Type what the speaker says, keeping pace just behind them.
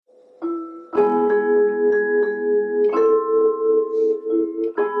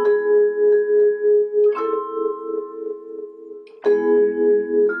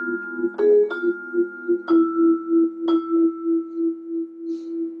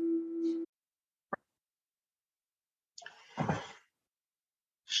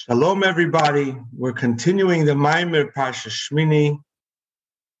Shalom, everybody. We're continuing the Maimer Parsha Shemini.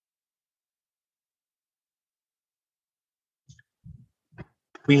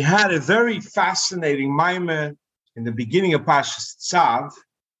 We had a very fascinating Maimer in the beginning of Parsha Tzav,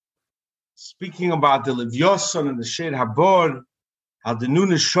 speaking about the Leviathan and the Shed Habor, how the new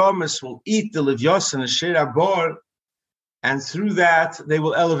Neshamas will eat the Leviathan and the Shed Habor, and through that they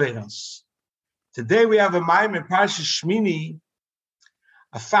will elevate us. Today we have a Maimer Parsha Shemini,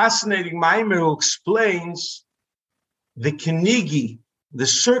 a fascinating Maimer who explains the kinigi, the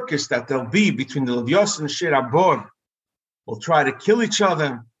circus that there'll be between the Leviathan and Shed Habor. Will try to kill each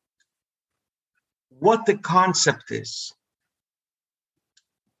other. What the concept is.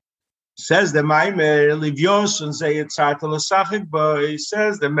 Says the Maimer, Leviathan Zeyetzat L'Sachik Boy,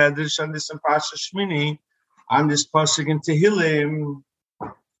 says the Medrash on this Parsha Shemini, on this pasuk in Tehillim,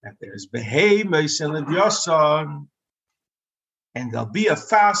 that there's Behemoth and Leviathan, and there'll be a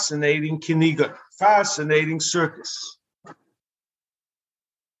fascinating kiniga, fascinating circus.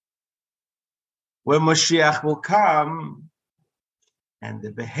 When Mashiach will come, and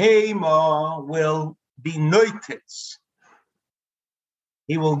the Behemoth will be noites.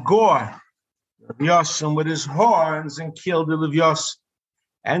 He will gore the Leviathan with his horns and kill the Leviathan.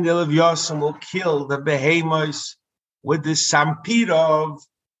 And the Leviathan will kill the Behemoth with the Sampirov,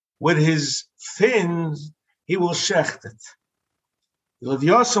 with his fins. He will shecht it. The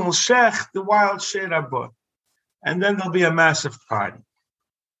Leviathan will shecht the wild Shed Habor. And then there'll be a massive party.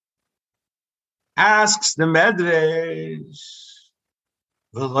 Asks the Medrash,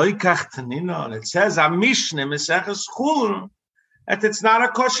 it says, that it's not a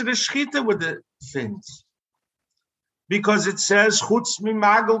kosher shchita with the fins. Because it says,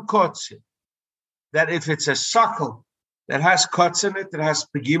 that if it's a suckle that has cuts in it, that has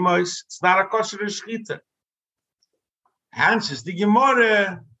pegimois, it's not a kosher shchita. Answers the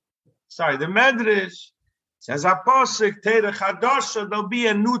Gemara, the Medrash, says, Apostle, Torah Chadasha, there'll be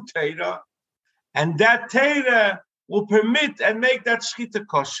a new Torah, and that Torah will permit and make that shchita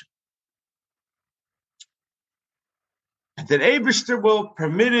kosher. And that Eibishter will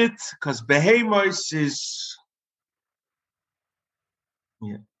permit it because Behemoth is...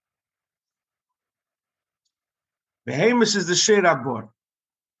 Behemoth is the Shed Habor.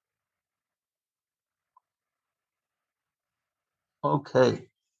 Okay.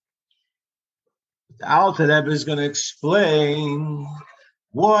 The Alter Rebbe is going to explain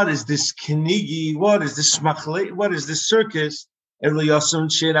what is this kinigi, what is this machle, what is this circus, Leviathan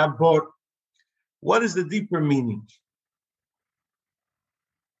Shed Habor. What is the deeper meaning?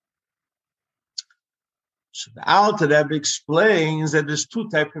 So the Alter Rebbe explains that there's two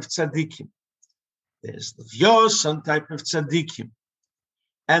types of tzaddikim. There's the Leviathan type of tzaddikim,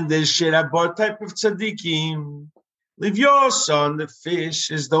 and there's Shed Habor type of tzaddikim. Leviathan, the fish,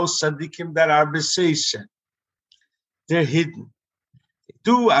 is those tzaddikim that are beseishen. They're hidden. They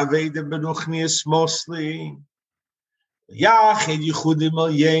do aveda beruchnius mostly. Yachid yichudim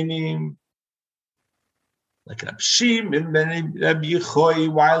al yenim. Like Rabbi Shimon and Rabbi Yechoy,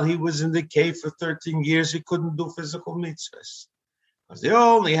 while he was in the cave for 13 years, he couldn't do physical mitzvahs. Because they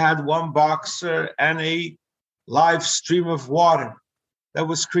only had one boxer and a live stream of water that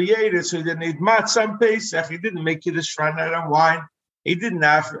was created, so he didn't need matzah and Pesach. He didn't make it a shrine and wine. He didn't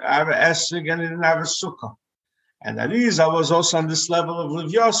have an esrog and he didn't have a sukkah. And Arizah was also on this level of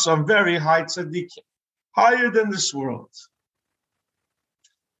Leviathan, very high tzaddikim, higher than this world.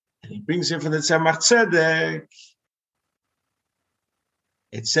 And he brings it from the Tzemach Tzedek.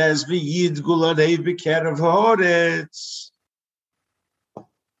 It says, "V'yid guladei b'kerev ha'oretz."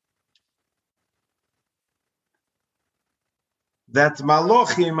 That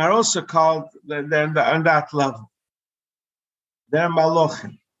Malochim are also called, they're on that level. They're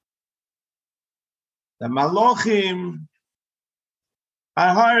Malochim. The Malochim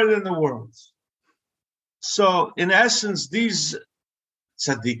are higher than the world. So, in essence, these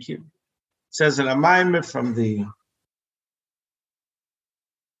tzaddikim, says in a Maimer from the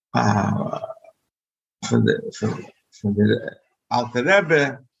Alter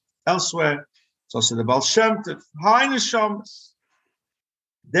Rebbe, elsewhere, it's also the Baal Shem Tov, high neshamas.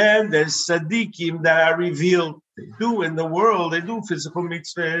 Then there's tzaddikim that are revealed. They do in the world, they do physical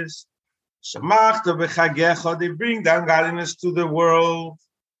mitzvahs. Shamachta b'chagecha, they bring down godliness to the world.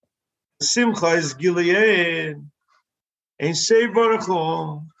 Simcha is Gilead. And say Baruch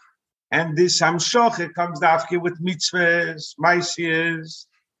Hu. And this hamshoche comes dafke with mitzvahs, maisiyas.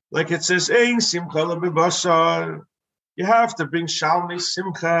 Like it says, Ein simcha lebebashar. You have to bring shalmei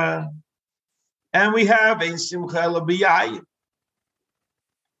simcha. And we have Ein simcha lebeyayim.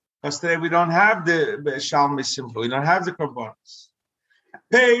 Because today we don't have the Shalmei Simcha, we don't have the Korbanos.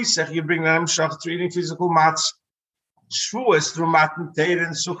 Pesach, you bring Lamb Shach through eating physical matzah. Shavuos through Matan Torah,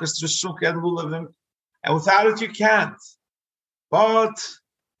 and Sukkot through Sukkah and Lulavim. And without it, you can't. But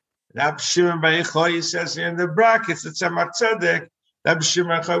Rabbi Shimon Bar Yochai says here in the brackets, it's Tzemach Tzedek, Rabbi Shimon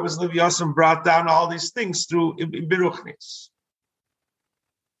Bar Yochai was Leviathan, brought down all these things through Biruchnis.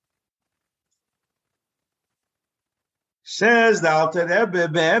 Says the Alter Rebbe,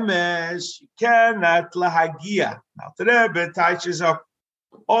 Be'emes, you cannot lahagia. Alter Rebbe touches up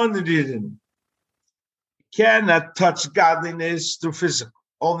on the rhythm. You cannot touch godliness through physical,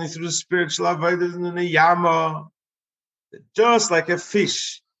 only through the spiritual avodah in the yama. Just like a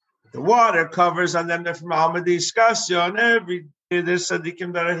fish, the water covers on them from Alma discussion. Every day there's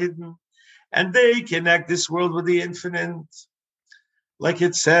tzaddikim that are hidden, and they connect this world with the infinite, like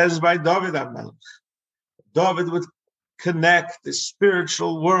it says by David HaMelech. David would connect the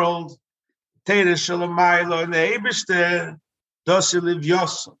spiritual world, Teira Shalamaylo, and the Eibishter, Dosi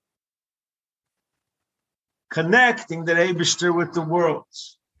Livyosa, connecting the Eibishter with the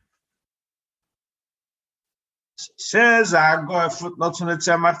worlds. It says, I go a footnote from the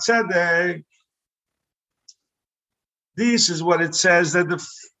Tzemach Tzedek. This is what it says, that the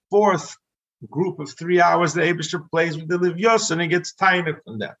fourth group of 3 hours, the Eibishter plays with the Livyosa, and he gets tiny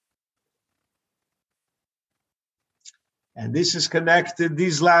from that. And this is connected,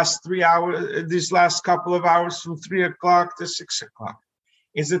 these last couple of hours from 3 o'clock to 6 o'clock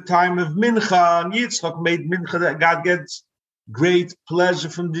is the time of Mincha. And Yitzchak made Mincha that God gets great pleasure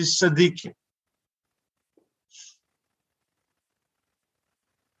from this tzaddikim.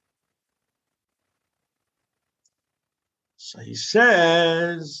 So he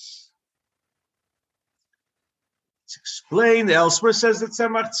says, it's explained elsewhere, says that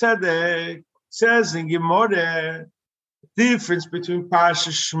Tzemach Tzedek, says in Gemara, difference between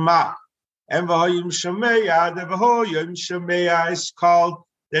Parsha Shema and V'hoyim Shemeya. The V'hoyim Shemeya is called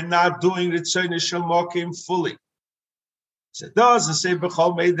they're not doing Ritzoyne Shalmokim fully. So it doesn't say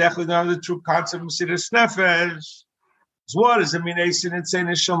B'chol Meidech, the true concept of Mesiras Nefesh. So what does it mean?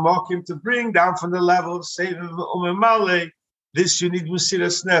 Ritzoyne Shalmokim to bring down from the level of Sefer Umemale. This you need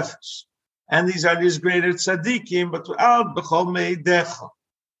Mesiras Nefesh, and these are these greater tzaddikim, but without B'chol Meidech,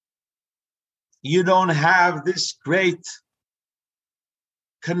 you don't have this great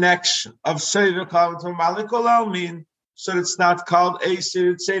connection of Sefer Kol to Malikol Almin, so it's not called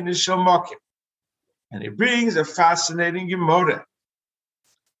Eisir Tzei Nishal Mokim. And he brings a fascinating Gemara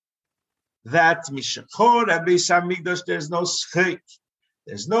that Mishachor Beis Hamikdash, there's no schik,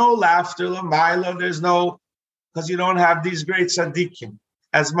 there's no laughter, l'maylo, there's no, because you don't have these great tzaddikim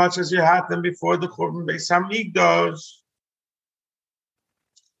as much as you had them before the Churban Beis Hamikdash.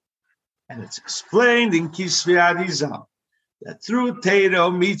 And it's explained in Kisvei Arizal that through Torah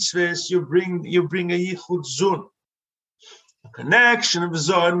or mitzvahs you bring a yichud zun, a connection of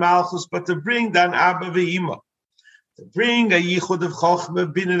Zohar and Malchus, but to bring down Abba ve'Ima, to bring a yichud of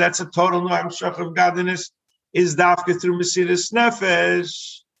Chochmah Bina, that's a total no amshach of godliness, is dafka through Mesiras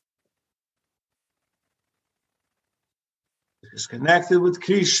Nefesh. It's connected with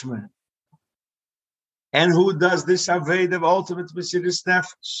Krishma. And who does this Aved of ultimate Mesiras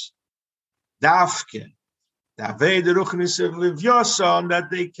Nefesh? Dafke, the Aved Ruchnis of Livyoson, that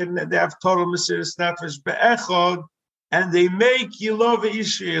they have total Mesiras Nefesh be'echod, and they make Yilova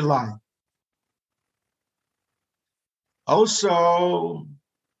Yisraelai. Also,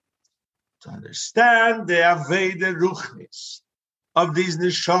 to understand the Aved Ruchnis of these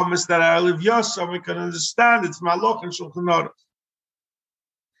Nishamas that are Livyoson, we can understand it's Malach and Shulchan Aruch. It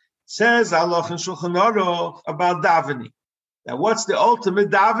says Malach and Shulchan Aruch about davening. Now, what's the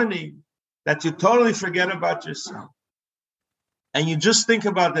ultimate davening? That you totally forget about yourself. And you just think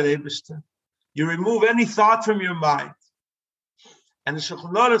about the Eibishter. You remove any thought from your mind. And the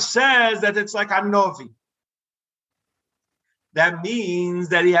Shulchan Aruch says that it's like a novi. That means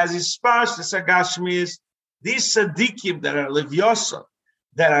that he has his spash, the sagashmis. These tzaddikim that are Livyosa,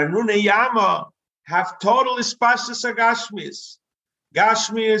 that are Nune Yama, have total spash, the sagashmis.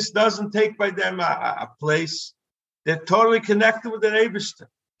 Gashmis doesn't take by them a place. They're totally connected with the Eibishter.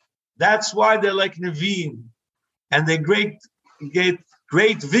 That's why they're like Nevi'im, and they get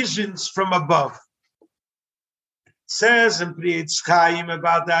great visions from above. It says in Pri Eitz Chaim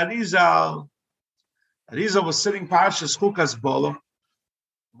about the Arizal. Arizal was sitting Parshas Chukas Bolo.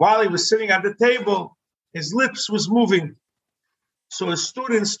 While he was sitting at the table, his lips was moving. So his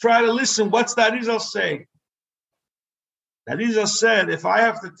students try to listen. What's the Arizal saying? The Arizal said, if I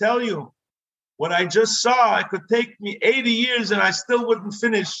have to tell you what I just saw, it could take me 80 years and I still wouldn't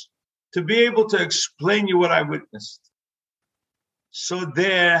finish to be able to explain you what I witnessed. So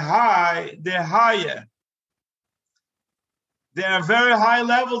they're higher They're a very high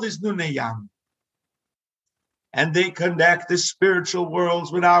level, these Nuneyam. And they connect the spiritual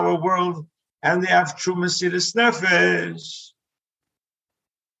worlds with our world, and they have true Mesiras Nefesh.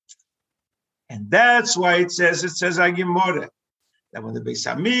 And that's why it says Agimore, that when the Beis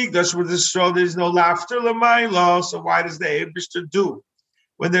Hamikdash was destroyed, there's no laughter, L'maylo. So why does the Eibishter do?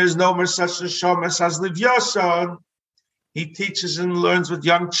 When there's no more such a Shomas as Leviathan, he teaches and learns with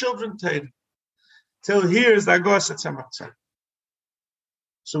young children, till here is the Agos Tzemach.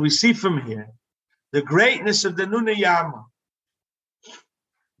 So we see from here the greatness of the Nuneyama.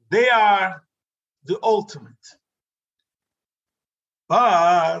 They are the ultimate.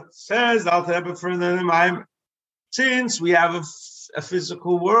 But, says the Alter Rebbe further, since we have a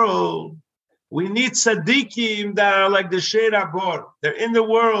physical world, we need tzaddikim that are like the Sheir Abor. They're in the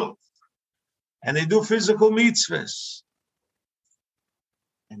world, and they do physical mitzvahs.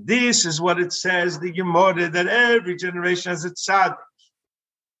 And this is what it says, the Gemara, that every generation has a tzaddik,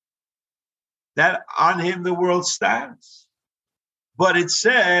 that on him the world stands. But it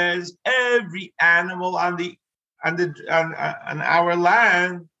says every animal on our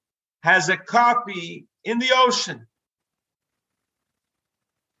land has a copy in the ocean.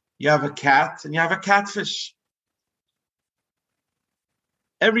 You have a cat and you have a catfish.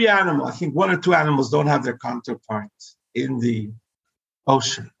 Every animal, I think one or two animals don't have their counterpart in the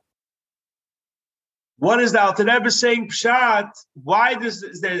ocean. What is the Alter Rebbe saying, Pshat? Why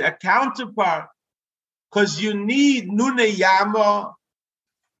is there a counterpart? Because you need Nuneyama,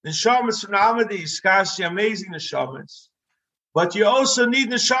 Neshamas from Amadi, Iskashi, amazing Neshamas. But you also need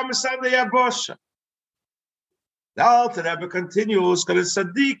Neshamas on the Yabosha. The Alter Rebbe continues, because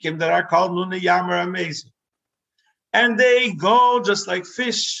Tzaddikim that are called Nuneyama are amazing. And they go just like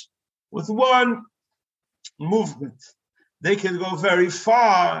fish with one movement. They can go very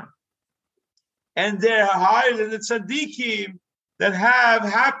far. And they're higher than the Tzaddikim that have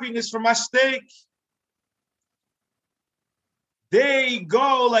happiness from a steak. They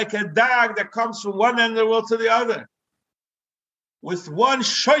go like a dog that comes from one end of the world to the other. With one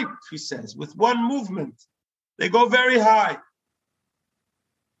shape, he says, with one movement. They go very high.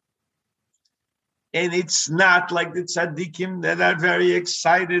 And it's not like the tzaddikim that are very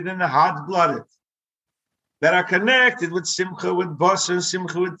excited and hot-blooded, that are connected with simcha, with basar,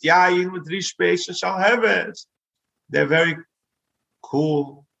 simcha, with yayin, with rishpeish, and shalheves. They're very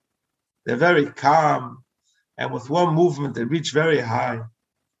cool. They're very calm. And with one movement, they reach very high.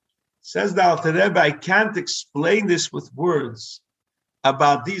 Says the Alter Rebbe, I can't explain this with words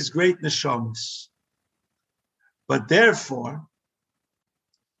about these great neshamas. But therefore,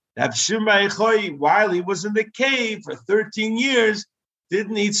 Rab Shimon Eichoi, while he was in the cave for 13 years,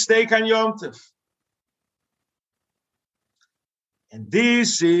 didn't eat steak on Yom Tov. And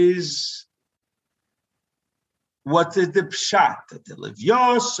this is what the pshat that the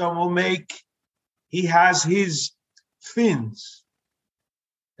Leviathan will make. He has his fins.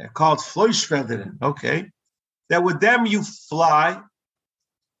 They're called Floishfederen, okay? That with them you fly.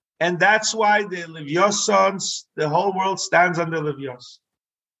 And that's why the Leviathans, the whole world stands under Leviathan.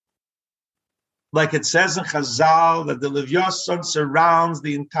 Like it says in Chazal, that the Leviathan surrounds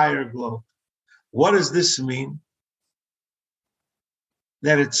the entire globe. What does this mean?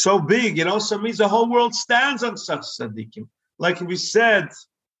 That it's so big, it also means the whole world stands on such tzaddikim. Like we said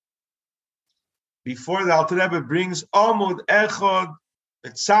before, the Alter Rebbe brings Amud Echad,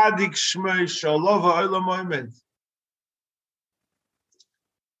 Tzaddik Shmei Shalova Olam Oimed.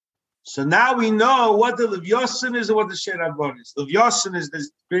 So now we know what the Leviathan is and what the Sheir Abor is. Leviathan is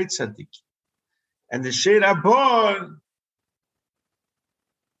this great tzaddik. And the Sheir Abor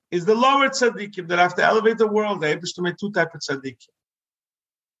is the lower tzaddikim that have to elevate the world. They have to make two types of tzaddikim.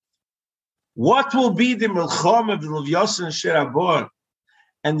 What will be the milcham of the Leviathan and Sheir Abor?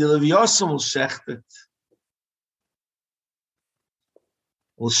 And the Leviathan will shecht it.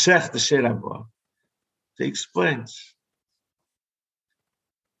 Will shecht the Sheir Abor. He explains.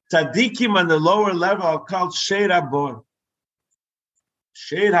 Tzaddikim on the lower level are called Sheir Abor.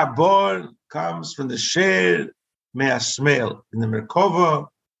 Sheir Abor comes from the Sheir Me'asmel, in the Merkava,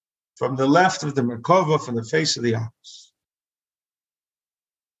 from the left of the Merkava, from the face of the ox.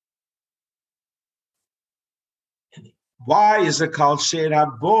 Why is it called Sheir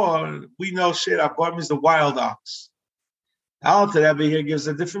Abor? We know Sheir Abor means the wild ox. Alter Rebbe here gives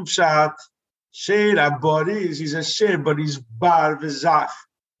a different shot. Sheir Abor he's a sheir, but he's bar v'zach.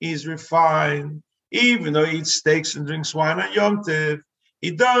 He's refined. Even though he eats steaks and drinks wine on Yom Tov,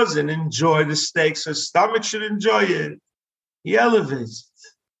 he doesn't enjoy the steaks. His stomach should enjoy it. He elevates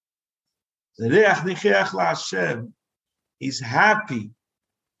it. He's happy.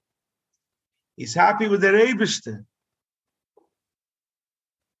 He's happy with the Eibishter.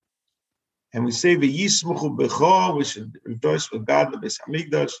 And we say v'yismuchu b'cho, we should rejoice with God, the Beis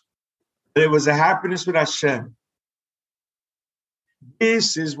Hamikdash. There was a happiness with Hashem.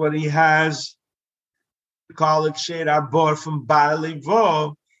 This is what he has. We call it Sher Abor from Baal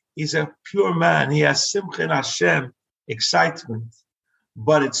Levo. He's a pure man. He has simcha in Hashem, excitement.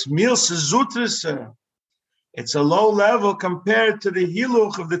 But it's milsa zutrisa. It's a low level compared to the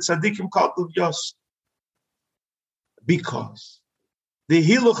hiluch of the tzaddikim called Leviathan. Because the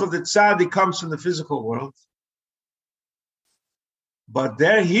hiluch of the tzaddik comes from the physical world. But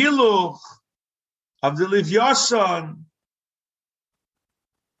their hiluch of the Leviathan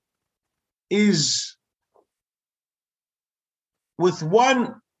is with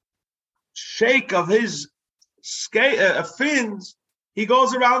one shake of his fins, he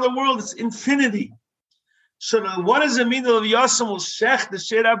goes around the world. It's infinity. So what does it mean? The Leviathan will shech the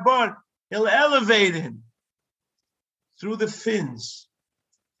Sher Abor. He'll elevate him through the fins.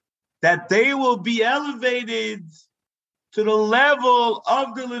 That they will be elevated to the level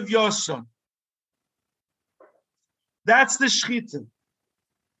of the Leviathan. That's the shchita.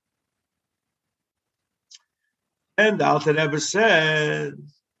 And the Alter Rebbe says,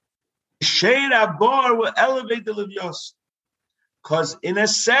 Sher Abor will elevate the Leviathan. Because in a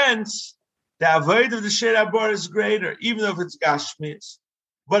sense, the avoid of the Sher Abor is greater, even if it's Gashmis.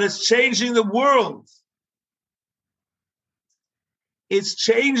 But it's changing the world. It's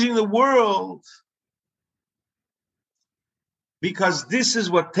changing the world. Because this is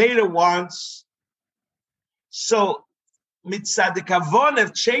what Torah wants. So, mitzad the kavon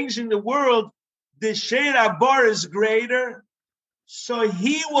of changing the world, the Sher Abor is greater, so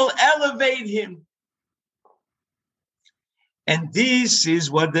he will elevate him. And this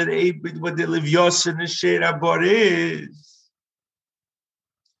is what the Leviathan and Sher Abor is.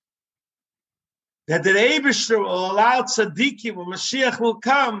 That the Eibishter will allow tzaddikim, when Mashiach will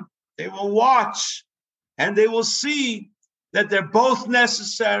come, they will watch, and they will see that they're both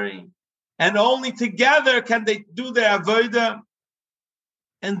necessary, and only together can they do their avodah.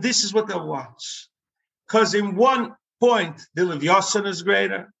 And this is what they'll watch. Because in one point, the Leviathan is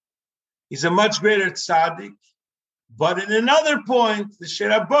greater. He's a much greater tzaddik. But in another point, the Sher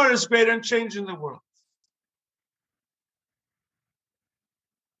Abor is greater in changing the world.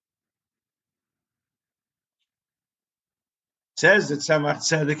 It says that Tzemach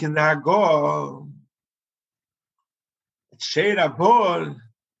Tzedek in the Hagor, Sher Abor.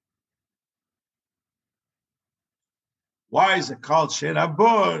 Why is it called Sher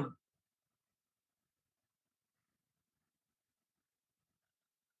Abor?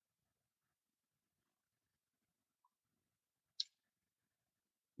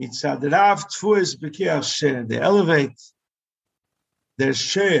 Mitzad Rav Tfuis B'Kiyah Sher. They elevate their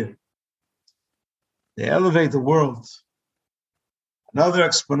Sher. They elevate the world. Another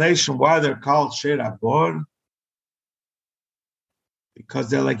explanation why they're called Sher Abor, because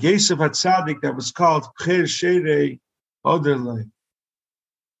they're like Yosef HaTzadik that was called Pcher Sherei Oderlei.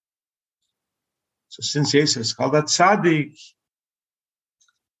 So since Yosef is called HaTzadik,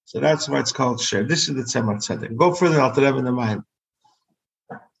 so that's why it's called Sher. This is the Tzemach Tzedek. Go further, Alter Rebbe in the mind.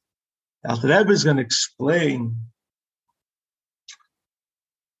 Alter Rebbe is going to explain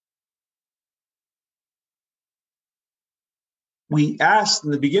we asked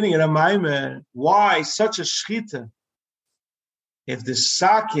in the beginning of the Maimah, why such a shchita? If the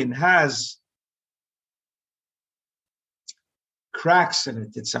sakin has cracks in it,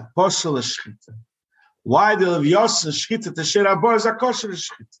 it's a kosher shchita. Why the Leviathan shchita to Sher Abor is a kosher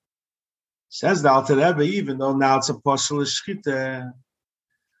shchita? Says the Alter Rebbe, even though now it's a kosher shchita,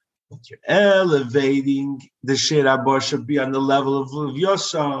 but you're elevating the Sher Abor should be on the level of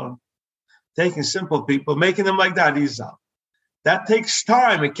Leviathan. Taking simple people, making them like that, Izal. That takes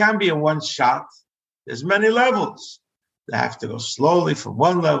time. It can't be in one shot. There's many levels. They have to go slowly from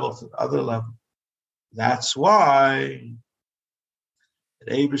one level to the other level. That's why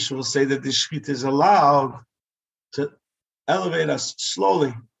the Eibush will say that the shchita is allowed to elevate us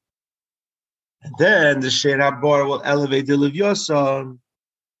slowly. And then the Sher Abor will elevate the Leviathan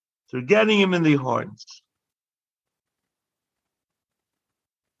through getting him in the horns.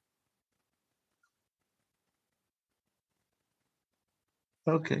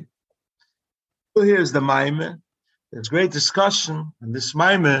 Okay. So here's the Maimah. There's great discussion in this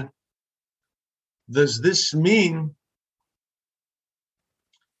Maimah. Does this mean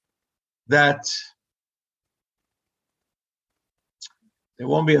that there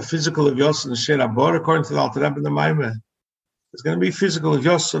won't be a physical Leviathan and Sher Abor according to the Alter Rebbe in the Maimah? There's going to be physical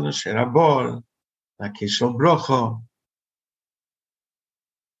Leviathan and Sher Abor, like Kishel Brocho.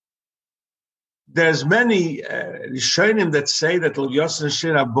 there's many Rishonim that say that Leviathan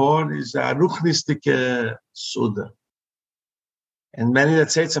Shir Abor is a ruchnistic Suda. And many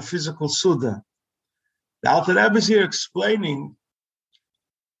that say it's a physical Suda. The Alter Rebbe is here explaining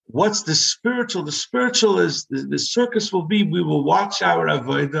what's the spiritual. The spiritual is, the circus will be, we will watch our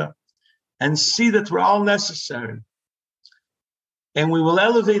Avodah and see that we're all necessary. And we will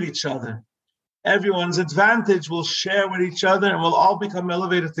elevate each other. Everyone's advantage will share with each other and we'll all become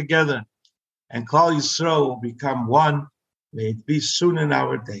elevated together. And Klal Yisrael will become one. May it be soon in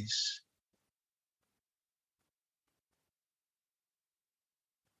our days.